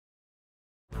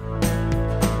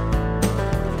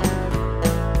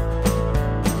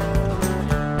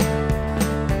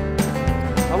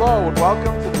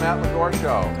Welcome to the Matt Ligor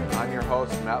Show. I'm your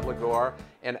host, Matt Ligor,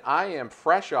 and I am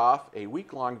fresh off a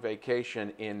week-long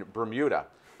vacation in Bermuda.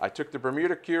 I took the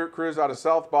Bermuda cruise out of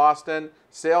South Boston,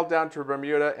 sailed down to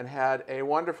Bermuda, and had a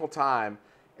wonderful time.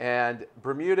 And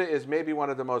Bermuda is maybe one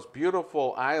of the most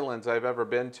beautiful islands I've ever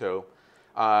been to.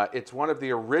 It's one of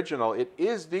the original, it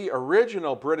is the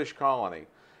original British colony,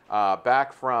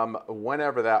 back from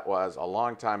whenever that was, a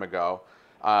long time ago.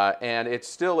 And it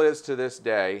still is to this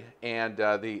day, and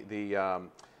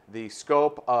the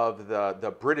scope of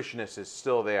the Britishness is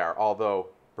still there, although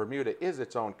Bermuda is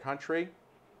its own country,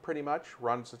 pretty much,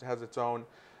 has its own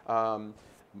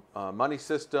money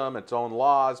system, its own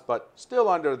laws, but still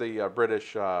under the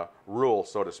British rule,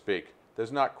 so to speak.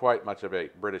 There's not quite much of a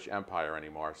British Empire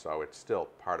anymore, so it's still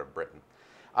part of Britain.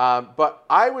 But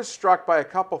I was struck by a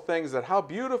couple things, that how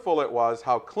beautiful it was,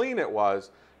 how clean it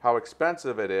was, how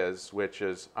expensive it is, which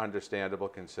is understandable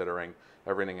considering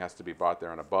everything has to be bought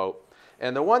there on a boat.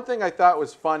 And the one thing I thought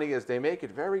was funny is they make it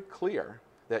very clear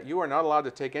that you are not allowed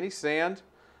to take any sand,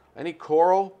 any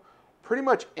coral, pretty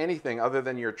much anything other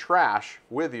than your trash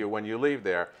with you when you leave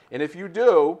there. And if you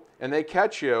do, and they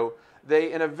catch you,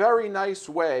 they, in a very nice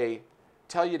way,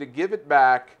 tell you to give it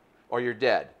back or you're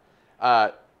dead.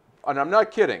 And I'm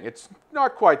not kidding. It's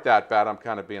not quite that bad. I'm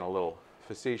kind of being a little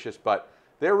facetious, but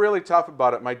they're really tough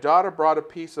about it. My daughter brought a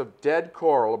piece of dead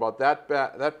coral about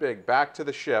that big back to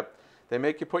the ship. They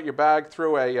make you put your bag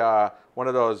through one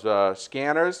of those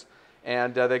scanners,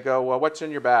 and they go, well, what's in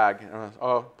your bag?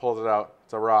 Oh, pulls it out.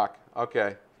 It's a rock.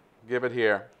 Okay, give it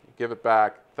here. Give it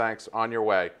back. Thanks. On your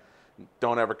way.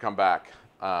 Don't ever come back.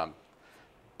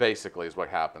 Basically is what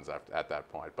happens at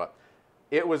that point. But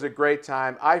it was a great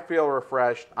time. I feel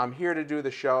refreshed. I'm here to do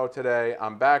the show today.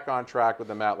 I'm back on track with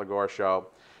the Matt Ligor Show.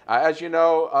 As you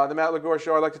know, the Matt Ligor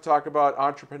Show, I like to talk about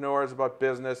entrepreneurs, about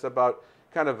business, about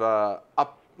kind of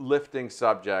uplifting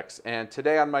subjects. And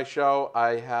today on my show,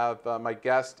 I have my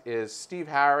guest is Steve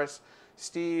Harris.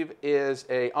 Steve is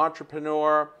an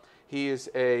entrepreneur. He is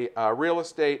a real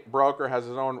estate broker, has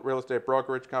his own real estate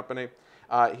brokerage company.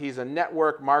 He's a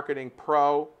network marketing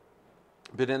pro.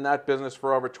 Been in that business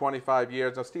for over 25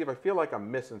 years. Now, Steve, I feel like I'm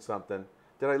missing something.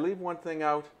 Did I leave one thing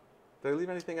out? Did I leave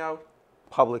anything out?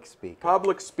 Public speaker.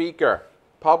 Public speaker.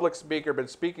 Public speaker. Been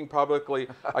speaking publicly,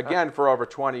 again, for over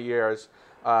 20 years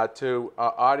to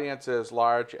audiences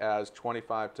large as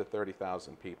 25 to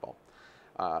 30,000 people.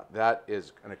 That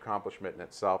is an accomplishment in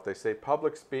itself. They say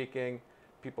public speaking,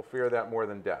 people fear that more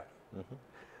than death.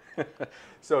 Mm-hmm.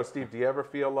 So, Steve, do you ever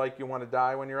feel like you want to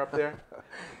die when you're up there?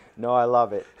 No, I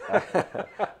love it.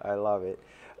 I love it.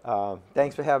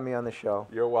 Thanks for having me on the show.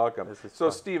 You're welcome. So,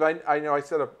 fun. Steve, I know I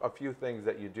said a few things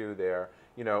that you do there.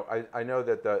 You know, I know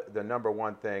that the number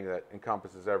one thing that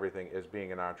encompasses everything is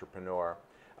being an entrepreneur.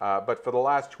 But for the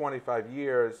last 25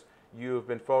 years, you've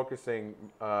been focusing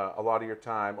a lot of your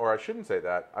time, or I shouldn't say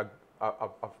that,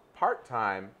 a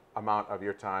part-time amount of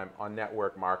your time on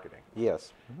network marketing.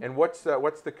 Yes. Mm-hmm. And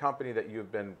what's the company that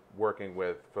you've been working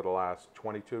with for the last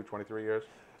 22, 23 years?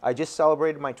 I just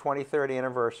celebrated my 23rd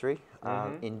anniversary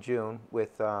in June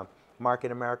with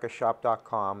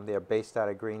marketamericashop.com. They're based out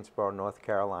of Greensboro, North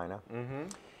Carolina. Mm-hmm.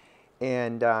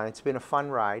 And it's been a fun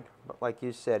ride. But like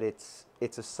you said, it's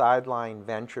a sideline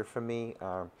venture for me.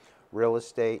 Real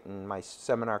estate and my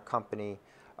seminar company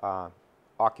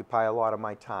occupy a lot of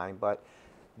my time. But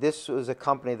this was a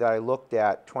company that I looked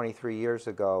at 23 years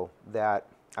ago that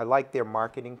I liked their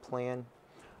marketing plan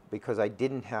because I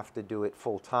didn't have to do it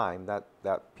full time. That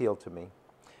appealed to me.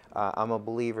 I'm a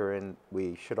believer in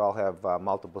we should all have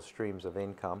multiple streams of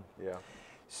income. Yeah.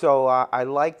 So I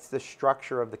liked the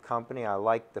structure of the company. I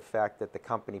liked the fact that the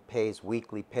company pays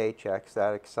weekly paychecks.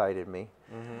 That excited me.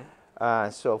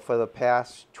 Mm-hmm. So for the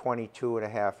past 22 and a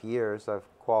half years, I've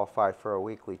qualified for a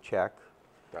weekly check.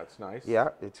 That's nice. Yeah,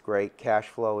 it's great. Cash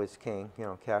flow is king. You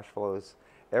know, cash flow is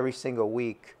every single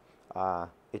week.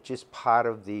 It's just part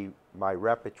of my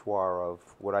repertoire of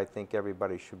what I think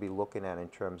everybody should be looking at in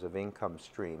terms of income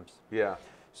streams. Yeah.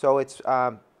 So it's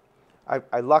I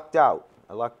lucked out.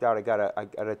 I got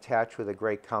attached with a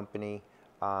great company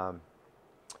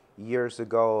years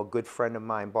ago. A good friend of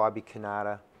mine, Bobby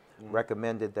Canada,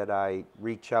 recommended that I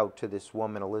reach out to this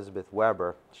woman, Elizabeth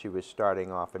Weber. She was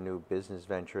starting off a new business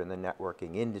venture in the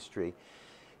networking industry.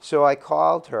 So I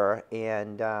called her,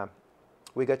 and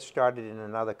we got started in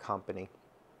another company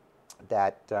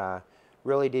that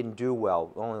really didn't do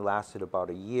well. It only lasted about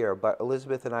a year, but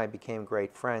Elizabeth and I became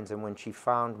great friends, and when she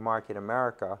found Market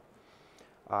America,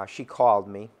 she called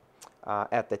me.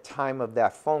 At the time of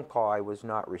that phone call, I was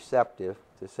not receptive,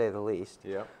 to say the least.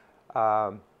 Yeah.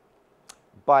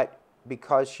 But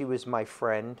because she was my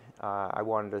friend, I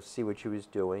wanted to see what she was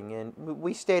doing, and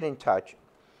we stayed in touch.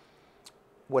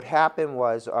 What happened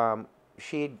was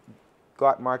she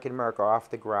got Market America off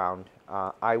the ground.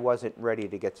 I wasn't ready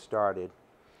to get started.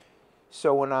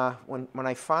 So when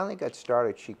I finally got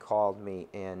started, she called me,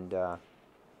 and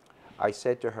I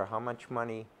said to her, "How much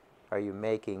money are you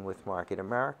making with Market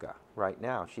America right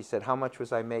now?" She said, "How much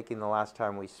was I making the last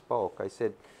time we spoke?" I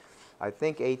said, "I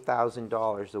think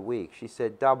 $8,000 a week." She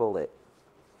said, "Double it."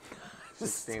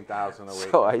 16,000 a week.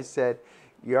 So I said,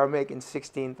 "You're making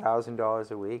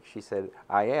 $16,000 a week?" She said,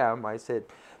 "I am." I said,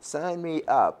 "Sign me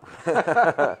up."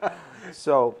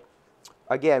 So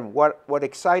again, what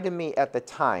excited me at the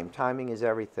time, timing is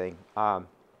everything.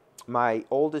 My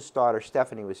oldest daughter,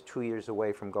 Stephanie, was 2 years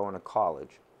away from going to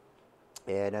college.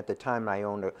 And at the time, I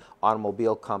owned an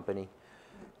automobile company.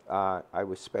 I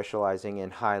was specializing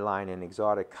in highline and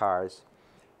exotic cars.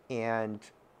 And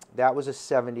that was a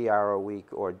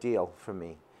 70-hour-a-week ordeal for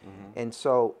me. Mm-hmm. And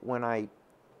so when I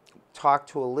talked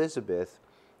to Elizabeth,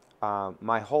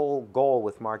 my whole goal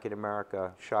with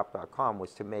MarketAmericaShop.com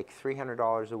was to make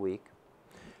 $300 a week,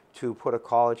 to put a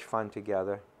college fund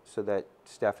together so that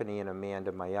Stephanie and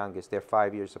Amanda, my youngest, they're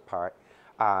 5 years apart,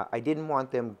 I didn't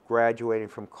want them graduating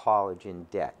from college in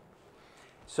debt.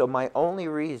 So my only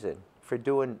reason for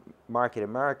doing Market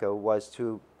America was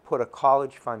to put a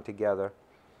college fund together.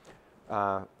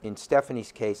 In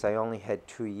Stephanie's case, I only had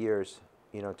 2 years,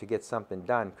 to get something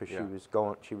done, because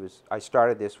I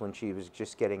started this when she was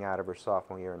just getting out of her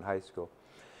sophomore year in high school.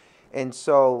 And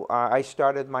so I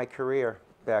started my career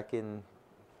back in,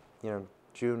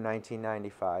 June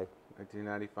 1995.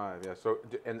 1995, yeah. So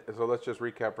let's just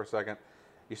recap for a second.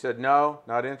 You said no,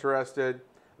 not interested.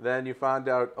 Then you found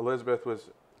out Elizabeth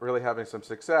was really having some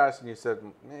success, and you said,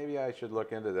 maybe I should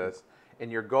look into this. And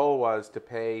your goal was to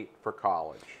pay for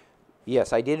college.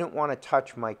 Yes, I didn't want to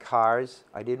touch my cars.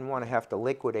 I didn't want to have to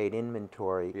liquidate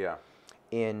inventory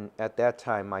at that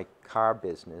time, my car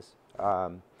business,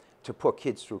 to put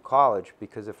kids through college,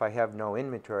 because if I have no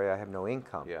inventory, I have no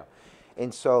income. Yeah.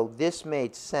 And so this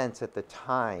made sense at the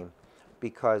time,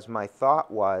 because my thought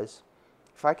was,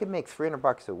 if I could make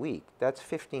 $300 a week, that's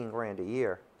 15 grand a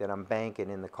year that I'm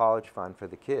banking in the college fund for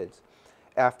the kids.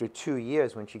 After 2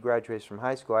 years, when she graduates from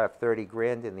high school, I have 30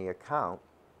 grand in the account.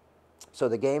 So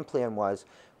the game plan was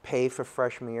pay for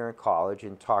freshman year in college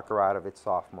and talk her out of it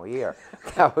sophomore year.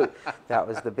 That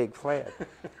was the big plan.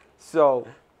 So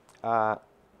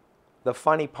the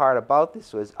funny part about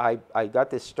this was I got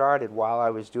this started while I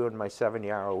was doing my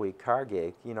 70-hour-a-week car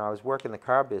gig. I was working the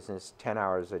car business 10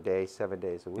 hours a day, 7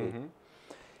 days a week. Mm-hmm.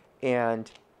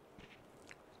 And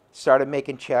started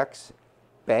making checks,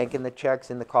 banking the checks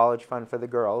in the college fund for the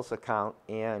girls' account.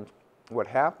 And what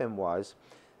happened was,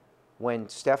 when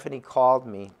Stephanie called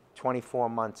me 24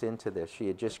 months into this, she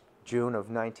had just, June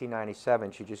of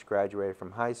 1997, she just graduated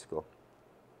from high school.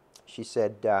 She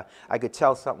said, I could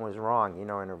tell something was wrong, in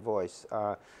her voice.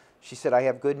 She said, "I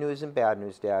have good news and bad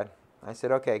news, Dad." I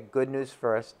said, "Okay, good news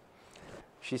first."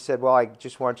 She said, "Well, I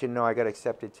just want you to know I got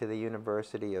accepted to the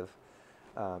University of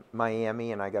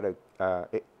Miami, and I got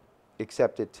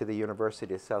accepted to the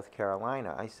University of South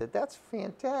Carolina." I said, "That's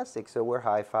fantastic." So we're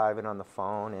high-fiving on the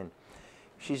phone, and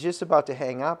she's just about to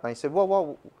hang up. I said,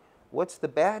 well, what's the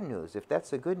bad news? If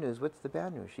that's the good news, what's the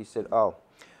bad news? She said, "Oh,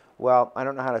 well, I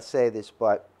don't know how to say this,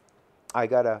 but I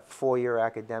got a 4-year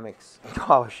academic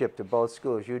scholarship to both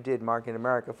schools. You did Market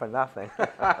America for nothing."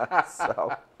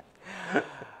 So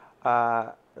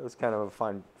it was kind of a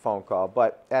fun phone call.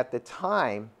 But at the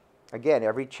time, again,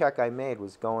 every check I made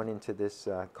was going into this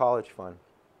college fund.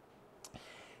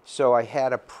 So I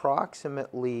had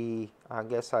approximately, I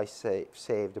guess I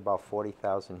saved about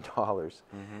 $40,000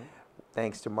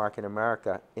 thanks to Market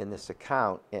America in this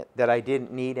account that I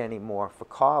didn't need anymore for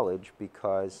college,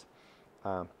 because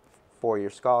 4-year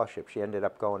scholarship. She ended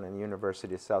up going to the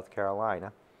University of South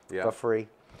Carolina for free.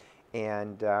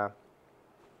 And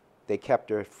they kept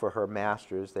her for her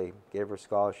master's. They gave her a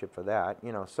scholarship for that.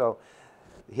 So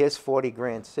here's 40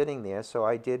 grand sitting there. So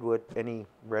I did what any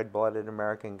red-blooded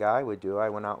American guy would do. I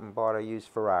went out and bought a used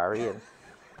Ferrari, and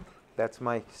that's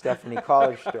my Stephanie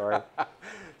college story.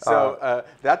 So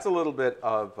that's a little bit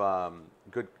of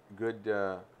good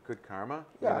karma.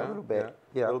 Yeah, a little bit.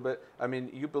 Yeah, a little bit. I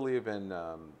mean, you believe in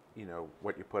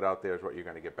what you put out there is what you're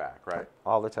going to get back, right?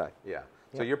 All the time. Yeah.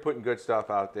 So you're putting good stuff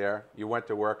out there. You went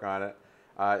to work on it.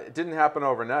 It didn't happen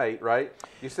overnight, right?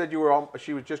 You said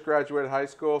she was just graduated high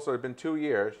school, so it had been 2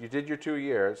 years. You did your 2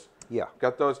 years. Yeah.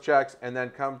 Got those checks, and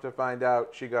then come to find out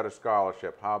she got a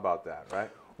scholarship. How about that, right?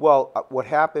 Well, what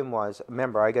happened was,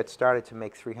 remember, I got started to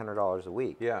make $300 a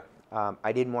week. Yeah.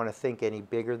 I didn't want to think any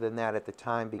bigger than that at the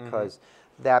time because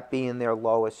that being their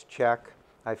lowest check,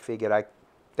 I figured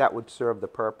that would serve the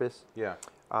purpose. Yeah.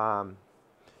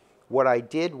 What I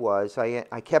did was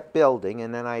I kept building,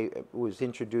 and then I was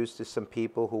introduced to some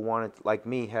people who wanted, like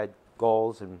me, had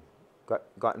goals and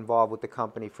got involved with the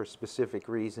company for specific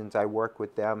reasons. I worked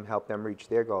with them, helped them reach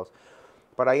their goals.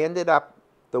 But I ended up,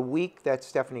 the week that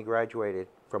Stephanie graduated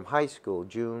from high school,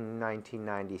 June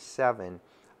 1997,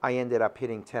 I ended up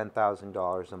hitting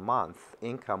 $10,000 a month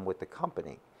income with the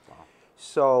company. Wow.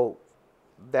 So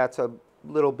that's a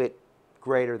little bit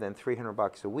greater than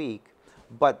 $300 a week,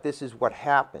 but this is what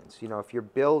happens. You know, if you're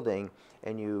building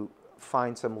and you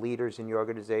find some leaders in your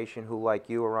organization who, like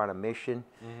you, are on a mission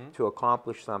to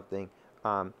accomplish something,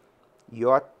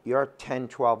 your 10,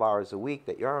 12 hours a week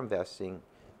that you're investing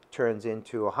turns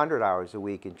into 100 hours a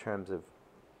week in terms of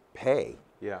pay.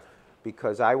 Yeah.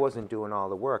 Because I wasn't doing all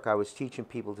the work. I was teaching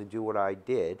people to do what I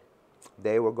did.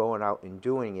 They were going out and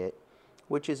doing it,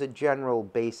 which is a general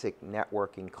basic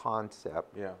networking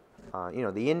concept. Yeah. You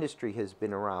know, the industry has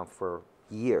been around for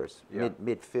years, Yeah.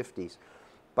 mid-50s.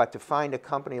 But to find a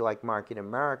company like Market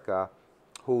America,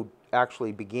 who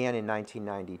actually began in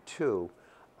 1992,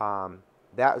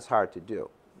 that was hard to do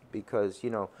because, you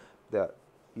know,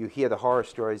 you hear the horror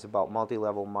stories about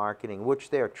multi-level marketing, which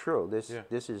they're true.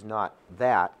 This is not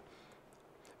that.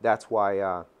 That's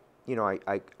why, you know,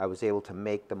 I was able to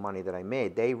make the money that I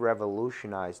made. They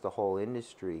revolutionized the whole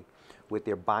industry with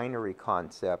their binary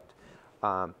concept,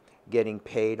 getting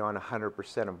paid on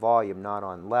 100% of volume, not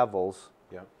on levels.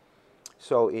 Yeah.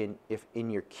 So if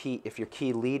your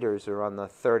key leaders are on the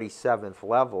 37th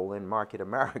level in Market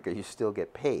America, you still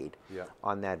get paid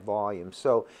on that volume.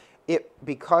 So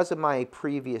because of my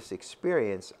previous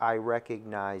experience, I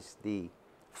recognized the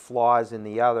flaws in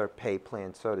the other pay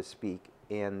plan, so to speak,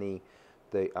 and the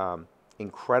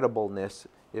incredibleness,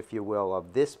 if you will,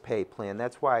 of this pay plan.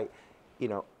 That's why, you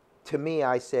know, to me,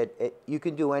 I said, you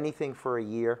can do anything for a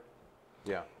year.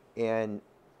 Yeah. And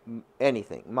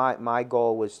anything. My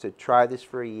goal was to try this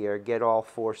for a year, get all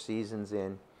 4 seasons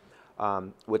in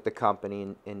with the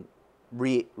company, and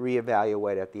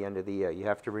reevaluate at the end of the year. You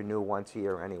have to renew once a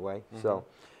year anyway. So,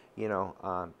 you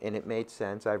know, and it made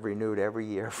sense. I've renewed every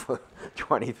year for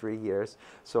 23 years.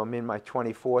 So I'm in my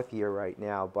 24th year right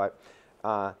now. But,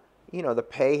 you know, the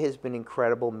pay has been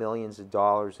incredible, millions of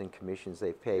dollars in commissions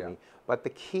they've paid me. But the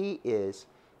key is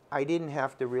I didn't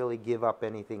have to really give up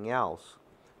anything else,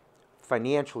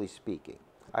 financially speaking.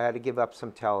 I had to give up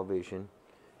some television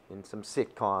and some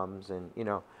sitcoms, and, you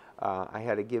know, I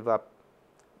had to give up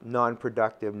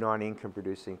non-productive, non-income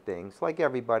producing things like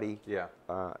everybody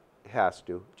has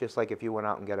to, just like if you went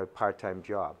out and get a part-time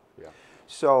job. Yeah.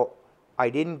 So I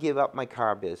didn't give up my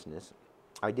car business.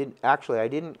 I didn't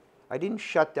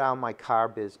shut down my car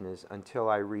business until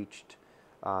I reached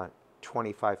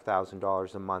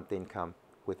 $25,000 a month income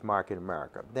with Market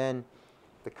America. Then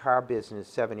the car business,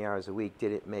 70 hours a week,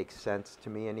 didn't make sense to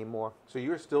me anymore. So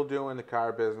you're still doing the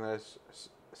car business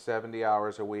 70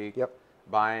 hours a week? Yep.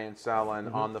 Buying, selling,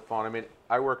 on the phone. I mean,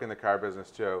 I work in the car business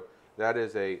too. That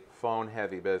is a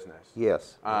phone-heavy business.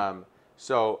 Yes.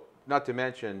 So, not to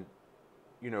mention,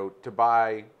 you know, to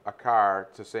buy a car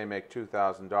to say make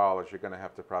 $2,000, you're going to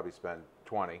have to probably spend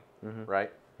 20,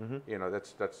 right? You know,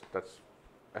 that's.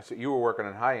 You were working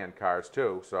on high-end cars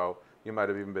too, so you might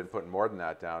have even been putting more than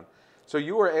that down. So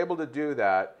you were able to do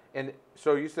that, and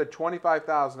so you said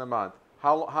 $25,000 a month.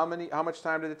 How much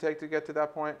time did it take to get to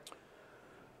that point?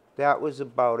 That was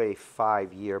about a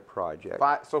 5-year project.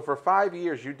 So for 5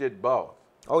 years, you did both.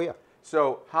 Oh, yeah.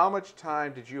 So how much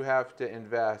time did you have to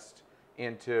invest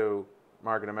into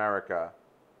Market America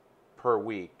per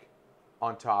week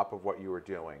on top of what you were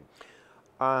doing?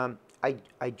 I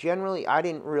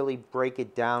didn't really break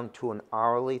it down to an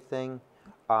hourly thing.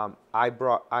 I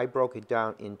broke it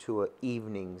down into an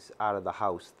evenings out of the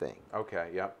house thing.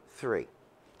 Okay, yep. 3.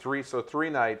 So 3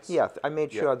 nights. Yeah, I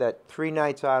made sure that 3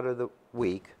 nights out of the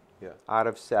week, out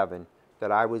of 7,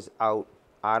 that I was out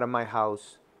of my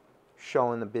house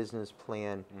showing the business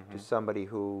plan to somebody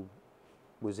who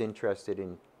was interested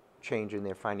in changing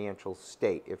their financial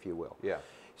state, if you will. Yeah.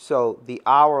 So the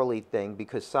hourly thing,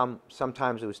 because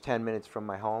sometimes it was 10 minutes from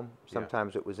my home,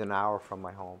 sometimes it was an hour from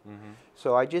my home.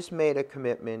 So I just made a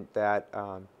commitment that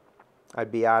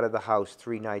I'd be out of the house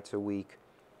 3 nights a week,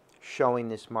 showing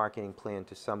this marketing plan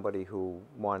to somebody who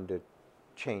wanted to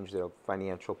change their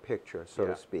financial picture, so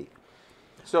to speak.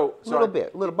 So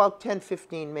about 10,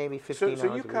 15, maybe 15 hours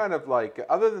So you kind of like,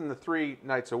 other than the 3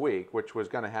 nights a week, which was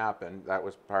going to happen, that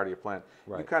was part of your plan,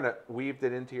 you kind of weaved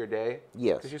it into your day?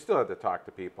 Yes. Because you still had to talk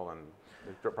to people and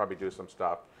probably do some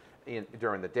stuff.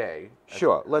 during the day.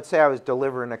 Sure. Let's say I was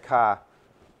delivering a car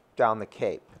down the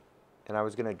Cape, and I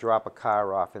was going to drop a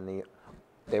car off, and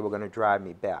they were going to drive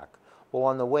me back. Well,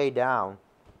 on the way down,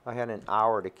 I had an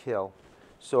hour to kill,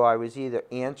 so I was either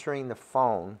answering the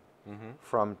phone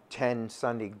from 10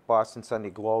 Boston Sunday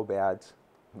Globe ads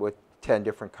with 10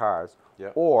 different cars,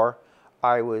 or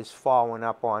I was following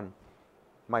up on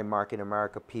my Market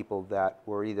America people that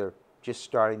were either just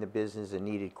starting the business and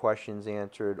needed questions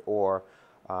answered, or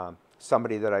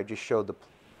somebody that I just showed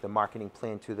the marketing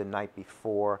plan to the night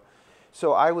before.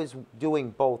 So I was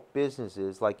doing both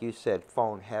businesses, like you said,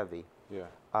 phone heavy.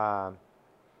 Yeah.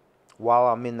 While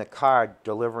I'm in the car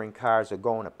delivering cars or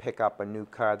going to pick up a new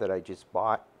car that I just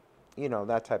bought, you know,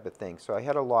 that type of thing. So I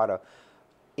had a lot of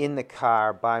in the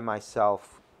car by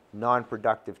myself,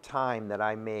 non-productive time that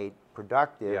I made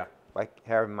productive by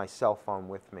having my cell phone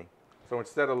with me. So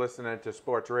instead of listening to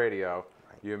sports radio,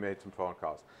 you made some phone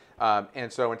calls.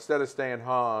 And so instead of staying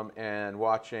home and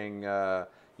watching,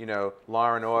 you know,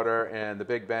 Law and Order and The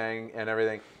Big Bang and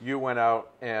everything, you went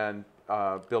out and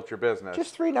built your business.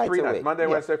 Just three nights a week. Monday,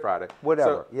 Wednesday, Friday.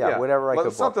 Whatever. So, whatever I could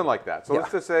book. Something like that. So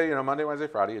let's just say, you know, Monday, Wednesday,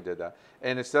 Friday, you did that.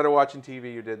 And instead of watching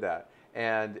TV, you did that.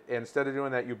 And instead of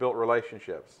doing that, you built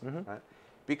relationships. Right?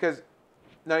 Because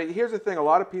now here's the thing. A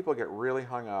lot of people get really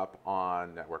hung up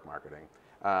on network marketing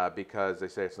because they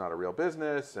say it's not a real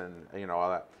business and, you know, all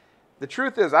that. The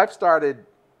truth is I've started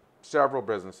several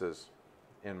businesses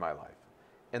in my life.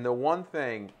 And the one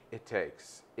thing it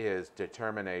takes is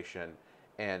determination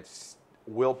and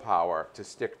willpower to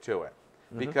stick to it.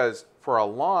 Because for a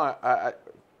long,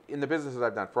 in the businesses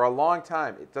I've done, for a long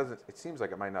time, it seems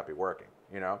like it might not be working,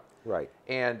 you know? Right.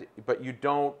 But you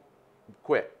don't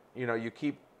quit, you know, you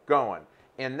keep going.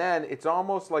 And then it's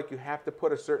almost like you have to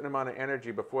put a certain amount of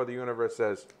energy before the universe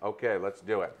says, okay, let's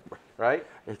do it, right?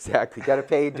 Exactly. You got to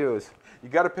pay your dues. You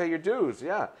got to pay your dues,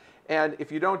 yeah. And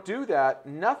if you don't do that,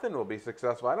 nothing will be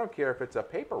successful. I don't care if it's a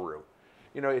paper route.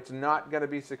 You know, it's not going to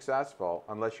be successful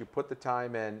unless you put the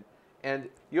time in. And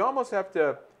you almost have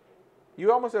to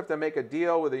make a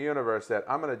deal with the universe that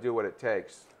I'm going to do what it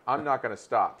takes. I'm not going to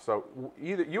stop. So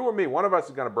either you or me, one of us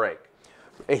is going to break.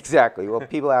 Exactly. Well,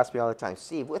 people ask me all the time,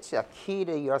 Steve, what's the key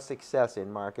to your success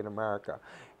in Market America?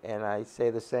 And I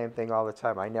say the same thing all the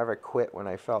time. I never quit when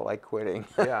I felt like quitting.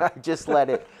 Yeah. I just let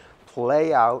it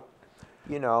play out,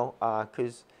 you know,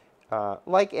 because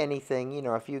like anything, you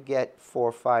know, if you get 4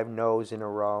 or 5 no's in a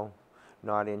row,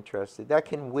 not interested, that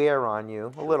can wear on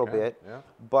you a little bit. Yeah.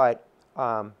 But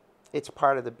it's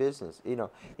part of the business. You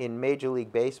know, in Major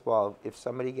League Baseball, if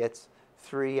somebody gets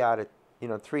 3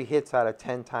 hits out of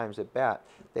 10 times at bat,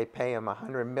 they pay them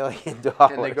 $100 million.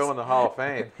 And they go in the Hall of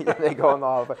Fame. Yeah, they go in the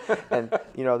Hall of Fame. And,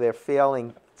 you know, they're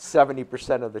failing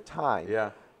 70% of the time.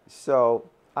 Yeah. So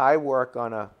I work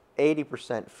on a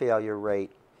 80% failure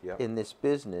rate in this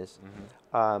business.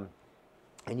 And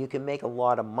you can make a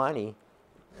lot of money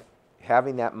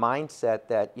having that mindset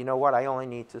that, you know what, I only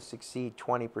need to succeed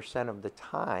 20% of the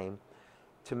time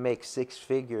to make 6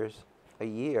 figures a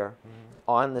year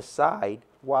on the side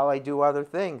while I do other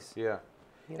things. Yeah.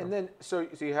 And then, so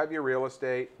you have your real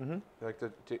estate. Like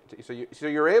so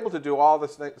you're able to do all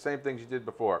the same things you did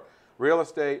before. Real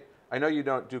estate. I know you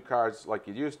don't do cars like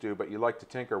you used to, but you like to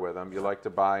tinker with them. You like to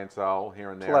buy and sell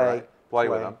here and there. Play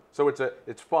with them. So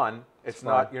it's fun. It's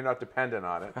fun. You're not dependent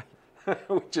on it,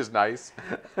 which is nice.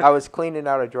 I was cleaning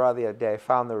out a drawer the other day. I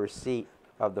found the receipt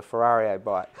of the Ferrari I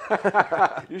bought.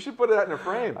 You should put that in a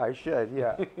frame. I should,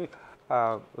 yeah. It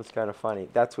was kind of funny.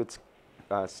 That's what's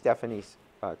Stephanie's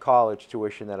college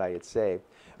tuition that I had saved.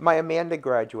 My Amanda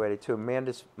graduated too.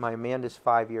 My Amanda's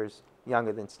 5 years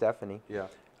younger than Stephanie. Yeah.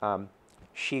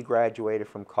 She graduated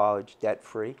from college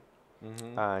debt-free.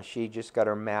 She just got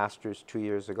her master's 2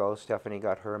 years ago. Stephanie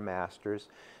got her master's.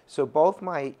 So both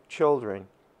my children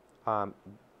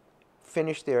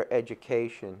finished their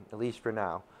education, at least for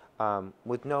now,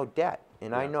 with no debt.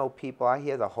 And I know people, I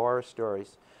hear the horror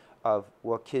stories of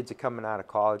what kids are coming out of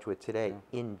college with today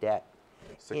in debt.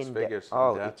 6 figures.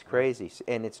 Oh, it's crazy.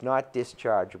 And it's not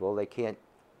dischargeable. They can't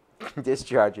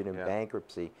discharge it in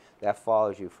bankruptcy. That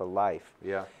follows you for life.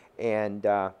 Yeah. And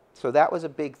so that was a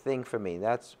big thing for me.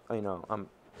 That's, you know,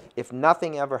 if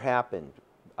nothing ever happened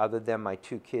other than my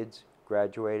 2 kids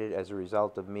graduated as a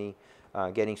result of me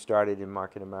getting started in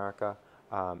Market America,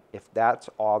 if that's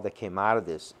all that came out of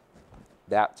this,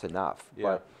 that's enough. Yeah.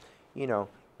 But, you know,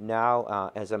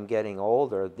 now as I'm getting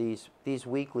older, these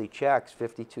weekly checks,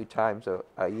 52 times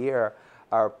a year,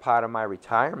 are part of my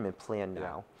retirement plan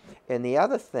now. And the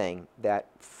other thing that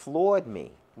floored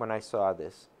me when I saw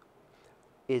this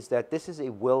is that this is a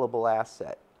willable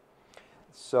asset.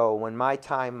 So when my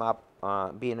time up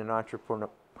being an entrepreneur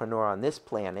entrepreneur on this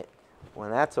planet, when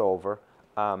that's over,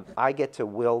 I get to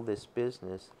will this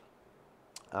business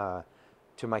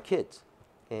to my kids,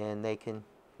 and they can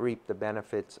reap the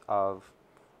benefits of,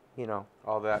 you know,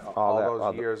 all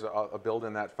those years of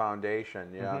building that foundation.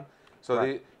 Yeah. So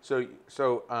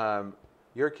Right.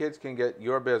 Your kids can get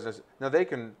your business. Now they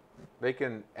can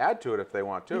add to it if they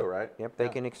want to, right? Yep, they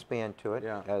can expand to it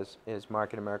Yeah. as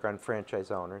Market America and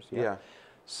franchise owners. Yeah.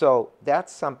 So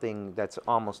that's something that's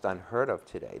almost unheard of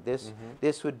today.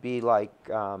 This would be like,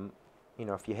 you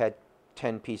know, if you had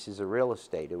 10 pieces of real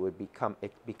estate,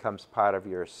 it becomes part of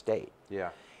your estate. Yeah.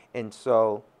 And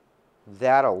so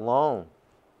that alone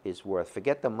is worth,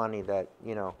 forget the money that,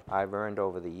 you know, I've earned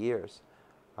over the years,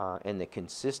 and the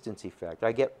consistency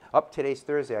factor. Today's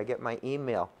Thursday, I get my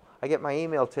email. I get my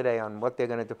email today on what they're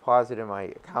going to deposit in my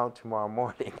account tomorrow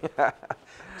morning.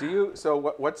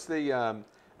 What's the,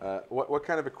 what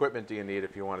kind of equipment do you need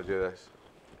if you want to do this?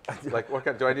 Like what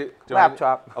kind?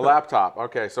 Laptop. A laptop.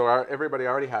 Okay, so everybody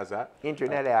already has that.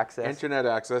 Internet access. Internet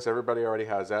access. Everybody already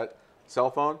has that. Cell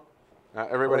phone.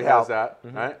 Everybody has that.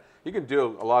 Right. You can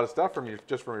do a lot of stuff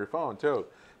just from your phone too.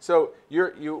 So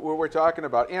what we're talking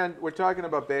about, and we're talking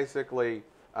about basically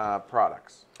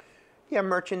products. Yeah,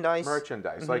 merchandise.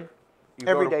 Merchandise, like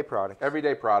everyday products.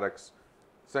 Everyday products.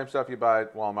 Same stuff you buy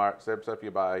at Walmart, same stuff you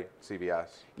buy at CVS.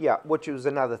 Yeah, which was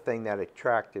another thing that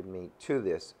attracted me to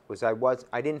this, was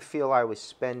I didn't feel I was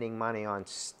spending money on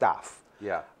stuff.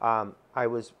 Yeah. I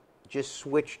was just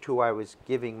switched who I was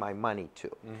giving my money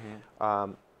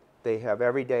to. They have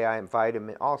everyday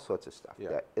vitamin, all sorts of stuff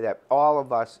that all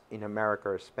of us in America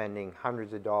are spending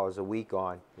hundreds of dollars a week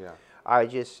on. Yeah. I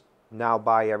just now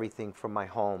buy everything from my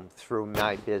home through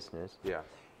my business. Yeah.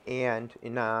 And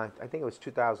in, I think it was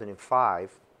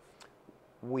 2005,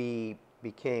 we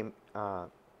became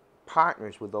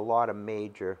partners with a lot of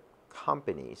major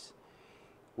companies,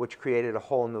 which created a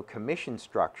whole new commission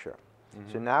structure.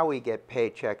 So now we get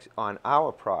paychecks on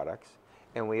our products,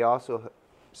 and we also,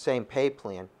 same pay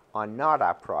plan on not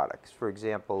our products. For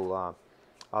example,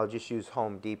 I'll just use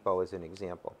Home Depot as an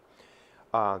example.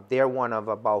 They're one of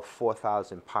about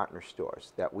 4,000 partner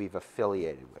stores that we've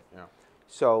affiliated with. Yeah.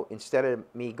 So instead of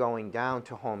me going down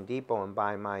to Home Depot and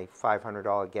buying my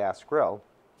 $500 gas grill,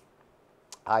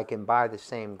 I can buy the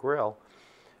same grill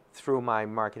through my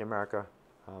Market America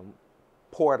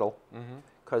portal,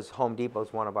 because Home Depot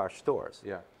is one of our stores.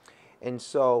 Yeah. And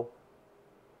so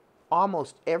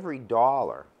almost every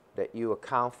dollar that you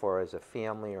account for as a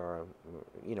family or,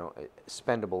 you know,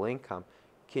 spendable income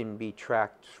can be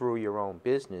tracked through your own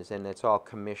business, and it's all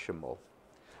commissionable.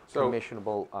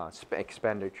 Commissionable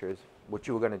expenditures, which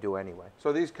you were going to do anyway.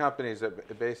 So these companies,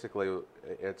 basically,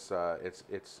 it's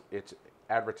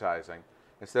advertising.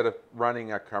 Instead of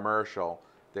running a commercial,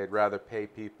 they'd rather pay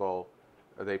people.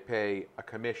 They pay a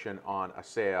commission on a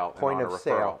sale Point and on of a referral.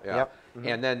 sale. Yeah. Yep.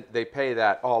 And then they pay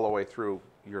that all the way through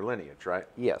your lineage, right?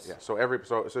 Yes. Yeah. So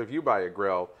if you buy a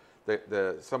grill,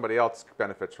 somebody else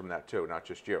benefits from that too, not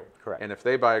just you. Correct. And if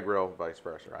they buy a grill, vice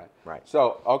versa, right? Right.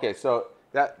 So okay, so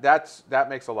that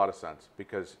makes a lot of sense,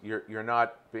 because you're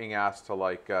not being asked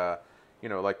to you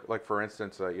know, like for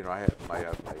instance, you know, I have my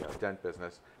dent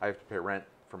business. I have to pay rent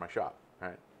for my shop,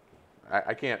 right?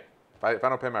 I can't, if I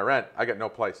don't pay my rent, I get no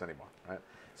place anymore, right?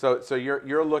 So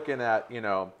you're looking at, you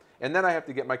know, and then I have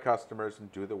to get my customers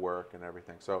and do the work and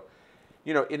everything. So,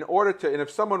 you know, in order to, and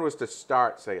if someone was to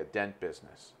start, say, a dent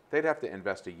business, they'd have to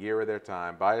invest a year of their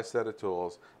time, buy a set of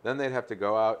tools, then they'd have to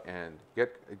go out and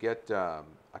get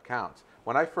accounts.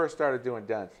 When I first started doing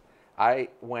dents, I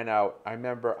went out, I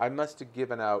remember I must have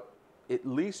given out at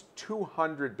least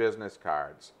 200 business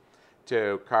cards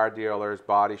to car dealers,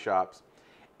 body shops.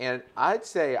 And I'd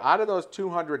say out of those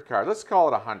 200 cards, let's call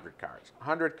it 100 cards.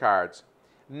 100 cards,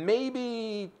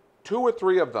 maybe 2 or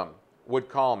 3 of them would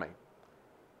call me.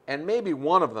 And maybe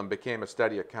one of them became a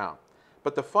steady account.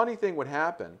 But the funny thing would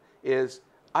happen is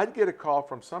I'd get a call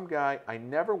from some guy I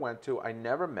never went to, I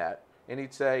never met, and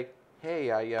he'd say,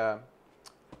 hey,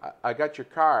 I got your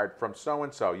card from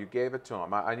so-and-so. You gave it to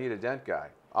him. I need a dent guy.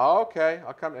 Oh, okay,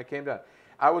 I'll come. I came down.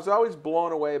 I was always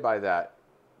blown away by that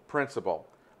principle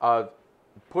of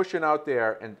pushing out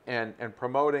there and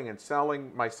promoting and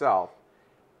selling myself.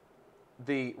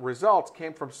 The results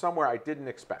came from somewhere I didn't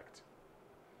expect.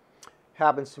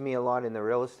 Happens to me a lot in the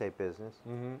real estate business.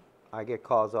 I get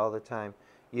calls all the time.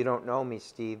 You don't know me,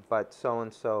 Steve, but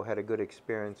so-and-so had a good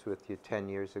experience with you 10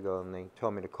 years ago, and they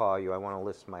told me to call you. I want to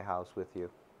list my house with you.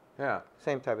 Yeah.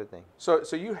 Same type of thing. So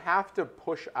you have to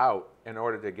push out in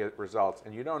order to get results,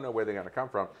 and you don't know where they're going to come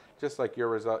from. Just like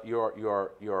your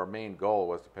main goal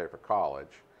was to pay for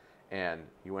college, and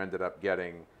you ended up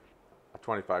getting a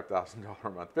 $25,000 a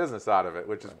month business out of it,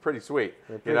 which is pretty sweet,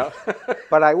 you know.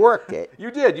 But I worked it.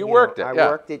 You did. You worked it. I Yeah.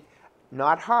 worked it,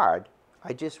 not hard.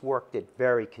 I just worked it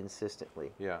very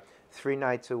consistently. Yeah. 3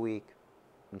 nights a week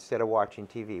instead of watching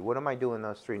TV. What am I doing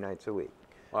those 3 nights a week?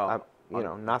 Well,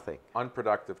 Nothing.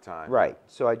 Unproductive time. Right.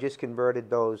 So I just converted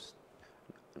those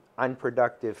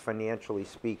unproductive, financially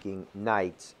speaking,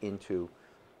 nights into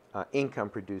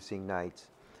income-producing nights.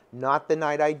 Not the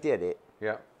night I did it.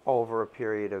 Yeah. Over a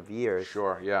period of years.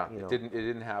 Sure. Yeah. You know. It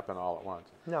didn't happen all at once.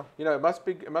 No. You know, it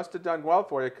must have done well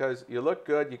for you because you look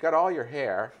good. You got all your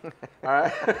hair. All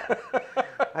right.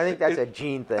 I think that's a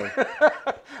gene thing.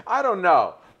 I don't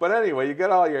know. But anyway, you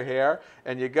got all your hair,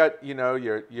 and you got, you know,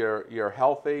 you're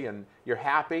healthy and you're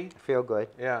happy. Feel good.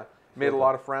 Yeah. Made a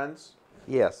lot of friends.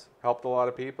 Yes. Helped a lot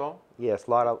of people. Yes,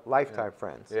 a lot of lifetime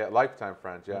friends. Yeah, lifetime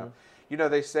friends. Yeah. Mm-hmm. You know,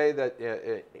 they say that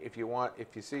if you want to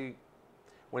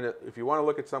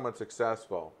look at someone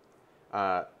successful,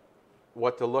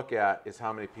 what to look at is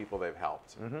how many people they've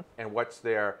helped, and what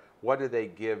do they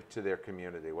give to their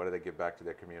community? What do they give back to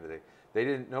their community?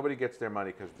 Nobody gets their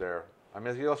money because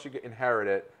unless you inherit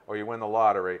it or you win the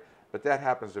lottery, but that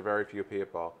happens to very few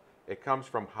people. It comes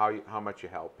from how much you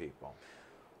help people.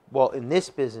 Well, in this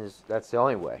business, that's the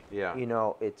only way. Yeah. You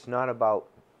know, it's not about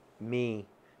me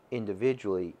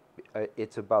individually.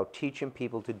 It's about teaching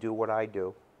people to do what I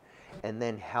do, and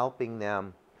then helping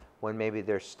them when maybe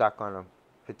they're stuck on a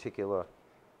particular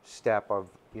step of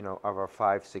our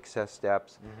 5 success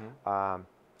steps.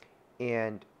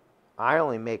 And I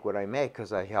only make what I make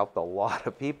because I helped a lot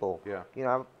of people. Yeah. You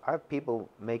know, I have people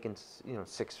making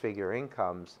 6-figure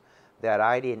incomes that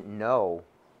I didn't know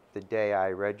the day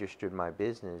I registered my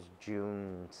business,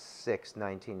 June 6,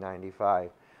 1995.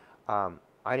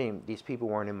 These people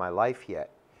weren't in my life yet.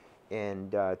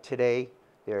 And today,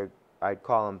 I'd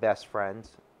call them best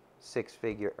friends,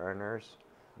 6-figure earners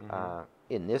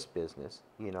in this business.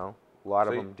 You know, a lot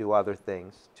of them do other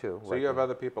things too. So you have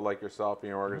other people like yourself in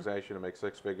your organization who make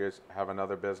 6 figures, have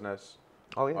another business.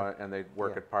 Oh yeah. And they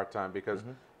work it part-time because,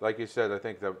 like you said, I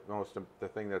think the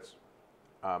thing that's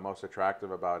most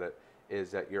attractive about it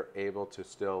is that you're able to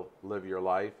still live your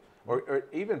life, or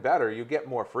even better, you get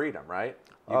more freedom, right?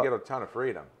 You get a ton of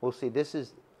freedom. Well, see,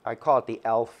 I call it the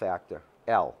L factor.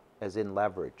 L, as in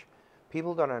leverage.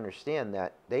 People don't understand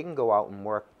that they can go out and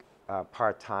work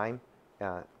part-time,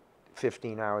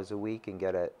 15 hours a week and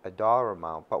get a dollar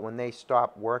amount, but when they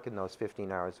stop working those 15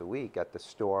 hours a week at the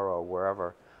store or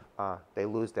wherever, they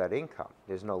lose that income.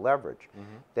 There's no leverage.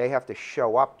 They have to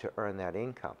show up to earn that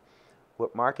income.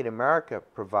 What Market America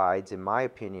provides, in my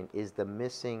opinion, is the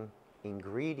missing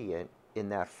ingredient in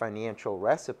that financial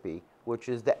recipe, which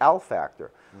is the L factor.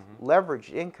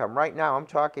 Leveraged income. Right now, I'm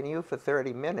talking to you for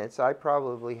 30 minutes. I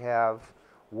probably have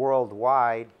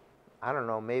worldwide, I don't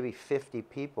know, maybe 50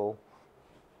 people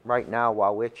right now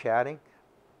while we're chatting,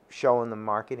 showing the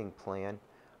marketing plan,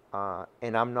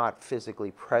 and I'm not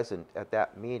physically present at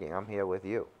that meeting. I'm here with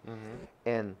you.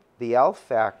 And the L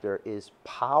factor is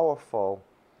powerful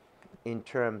in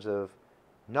terms of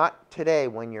not today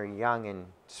when you're young and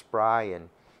spry and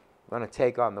going to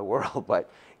take on the world, but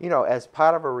as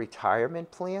part of a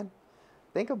retirement plan,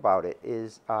 think about it,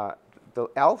 is the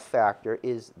L factor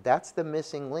that's the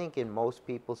missing link in most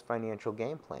people's financial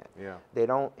game plan. Yeah. They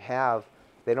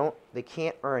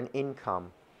can't earn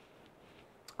income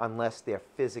unless they're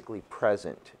physically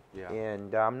present. Yeah.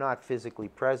 And I'm not physically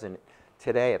present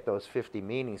today at those 50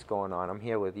 meetings going on. I'm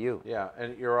here with you. Yeah,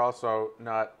 and you're also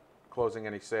not closing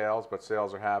any sales, but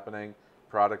sales are happening.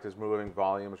 Product is moving,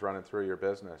 volumes running through your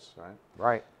business, right?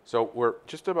 Right. So we're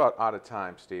just about out of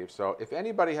time, Steve. So if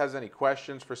anybody has any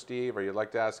questions for Steve, or you'd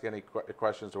like to ask any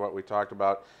questions of what we talked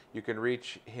about, you can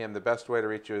reach him. The best way to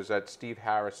reach you is at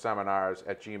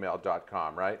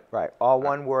steveharrisseminars@gmail.com, right? Right. All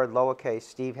one word, lowercase,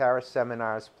 Steve Harris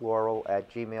Seminars, plural,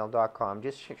 @gmail.com.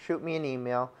 Just shoot me an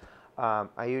email.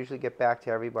 I usually get back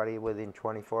to everybody within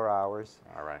 24 hours.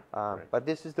 All right. But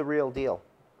this is the real deal.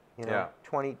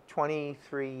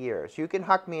 23 years. You can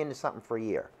huck me into something for a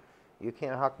year. You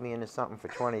can't huck me into something for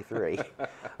 23.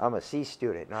 I'm a C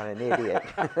student, not an idiot.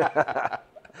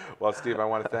 Well, Steve, I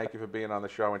want to thank you for being on the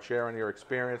show and sharing your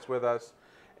experience with us.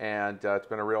 And it's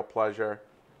been a real pleasure.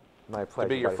 My pleasure.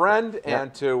 To be your friend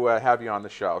and to have you on the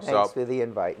show. Thanks for the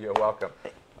invite. You're welcome.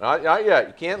 Not yet.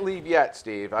 You can't leave yet,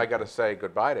 Steve. I got to say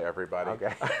goodbye to everybody.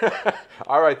 Okay.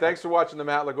 All right. Thanks for watching the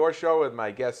Matt Ligor Show with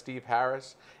my guest, Steve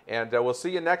Harris. And we'll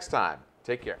see you next time.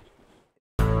 Take care.